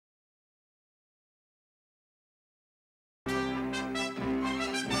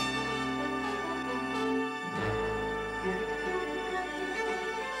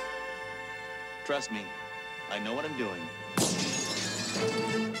Trust me, I know what I'm doing.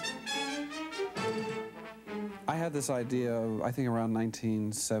 I had this idea, I think around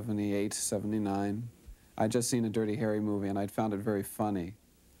 1978, 79. I'd just seen a Dirty Harry movie and I'd found it very funny.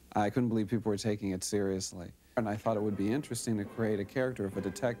 I couldn't believe people were taking it seriously. And I thought it would be interesting to create a character of a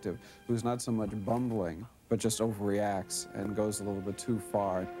detective who's not so much bumbling, but just overreacts and goes a little bit too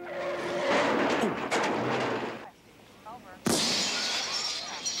far.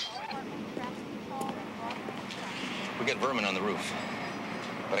 We got vermin on the roof,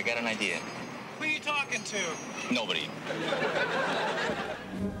 but I got an idea. Who are you talking to? Nobody.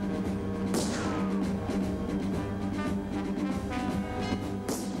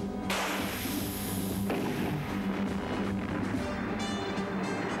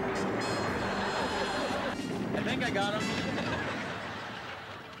 I think I got him.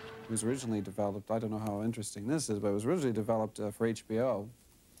 It was originally developed, I don't know how interesting this is, but it was originally developed for HBO,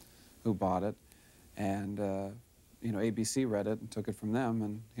 who bought it, and you know, ABC read it and took it from them,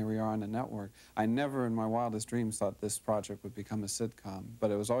 and here we are on the network. I never in my wildest dreams thought this project would become a sitcom, but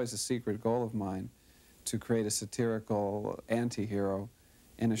it was always a secret goal of mine to create a satirical anti-hero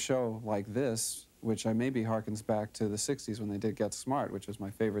in a show like this, which maybe harkens back to the 60s when they did Get Smart, which was my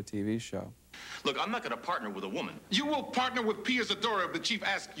favorite TV show. Look, I'm not going to partner with a woman. You will partner with Pia Zadora if the chief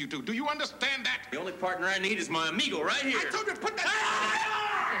asks you to. Do you understand that? The only partner I need is my amigo right here. I told you to put that...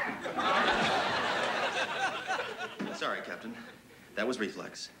 Sorry, Captain. That was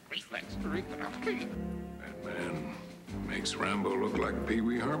reflex. Reflex. That man makes Rambo look like Pee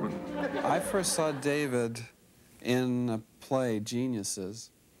Wee Herman. I first saw David in a play, Geniuses,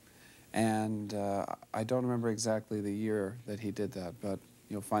 and I don't remember exactly the year that he did that, but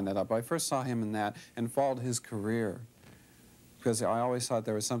you'll find that out. But I first saw him in that and followed his career, because I always thought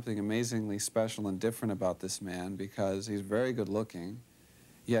there was something amazingly special and different about this man, because he's very good looking,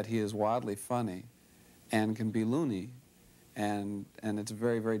 yet he is wildly funny and can be loony. And it's a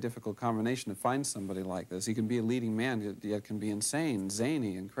very, very difficult combination to find somebody like this. He can be a leading man, yet can be insane,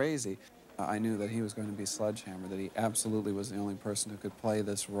 zany, and crazy. I knew that he was going to be Sledgehammer, that he absolutely was the only person who could play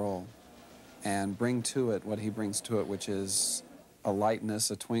this role and bring to it what he brings to it, which is a lightness,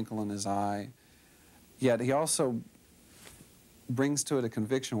 a twinkle in his eye. Yet he also brings to it a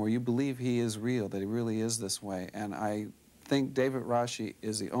conviction where you believe he is real, that he really is this way. And I think David Rashi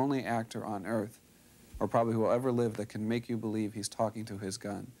is the only actor on earth, or probably who will ever live, that can make you believe he's talking to his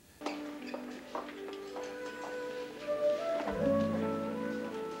gun.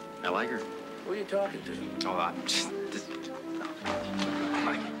 I like her. Who are you talking to? Oh,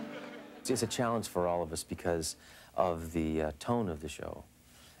 It's a challenge for all of us because of the tone of the show,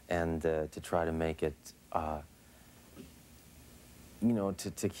 and to try to make it, you know,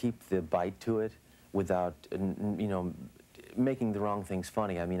 to keep the bite to it without, you know, making the wrong things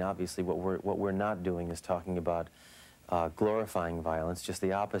funny. I mean, obviously, what we're not doing is talking about glorifying violence, just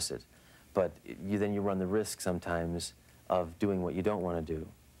the opposite. But then you run the risk sometimes of doing what you don't want to do.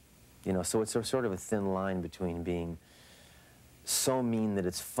 You know, so it's sort of a thin line between being so mean that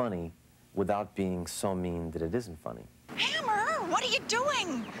it's funny without being so mean that it isn't funny. Hammer, what are you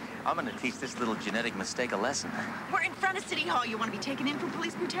doing? I'm going to teach this little genetic mistake a lesson. We're in front of City Hall. You want to be taken in for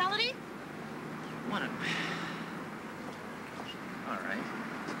police brutality? What a... All right.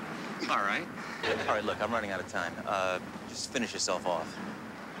 All right. All right, look, I'm running out of time. Just finish yourself off.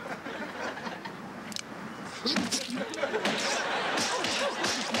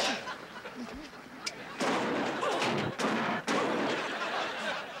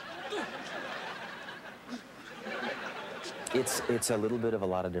 It's a little bit of a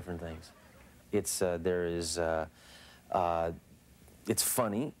lot of different things. It's it's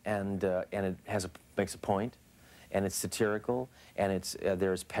funny and it makes a point, and it's satirical, and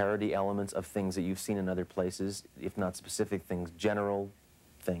there's parody elements of things that you've seen in other places, if not specific things, general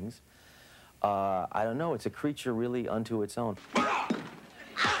things. I don't know. It's a creature really unto its own.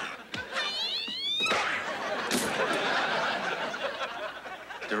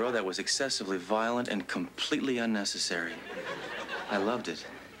 Duro, that was excessively violent and completely unnecessary. I loved it.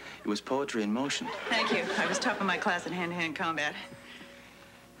 It was poetry in motion. Thank you. I was top of my class in hand-to-hand combat.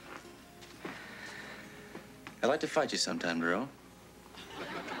 I'd like to fight you sometime, Duro.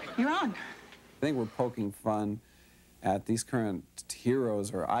 You're on. I think we're poking fun at these current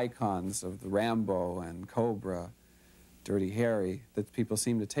heroes or icons of the Rambo and Cobra, Dirty Harry, that people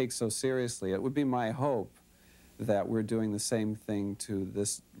seem to take so seriously. It would be my hope that we're doing the same thing to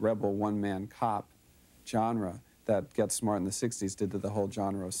this rebel one-man cop genre that Get Smart in the 60s did to the whole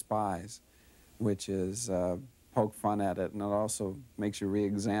genre of spies, which is poke fun at it, and it also makes you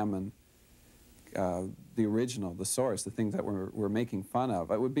re-examine the original, the source, the things that we're making fun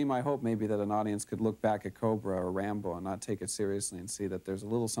of. It would be my hope maybe that an audience could look back at Cobra or Rambo and not take it seriously and see that there's a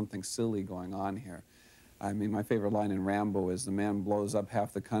little something silly going on here. I mean, my favorite line in Rambo is the man blows up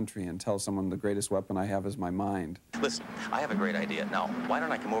half the country and tells someone the greatest weapon I have is my mind. Listen, I have a great idea. Now, why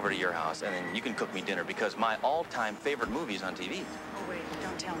don't I come over to your house and then you can cook me dinner because my all-time favorite movie is on TV. Oh, wait,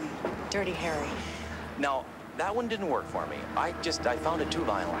 don't tell me. Dirty Harry. Now, that one didn't work for me. I found it too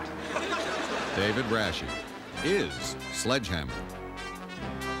violent. David Rasche is Sledgehammer.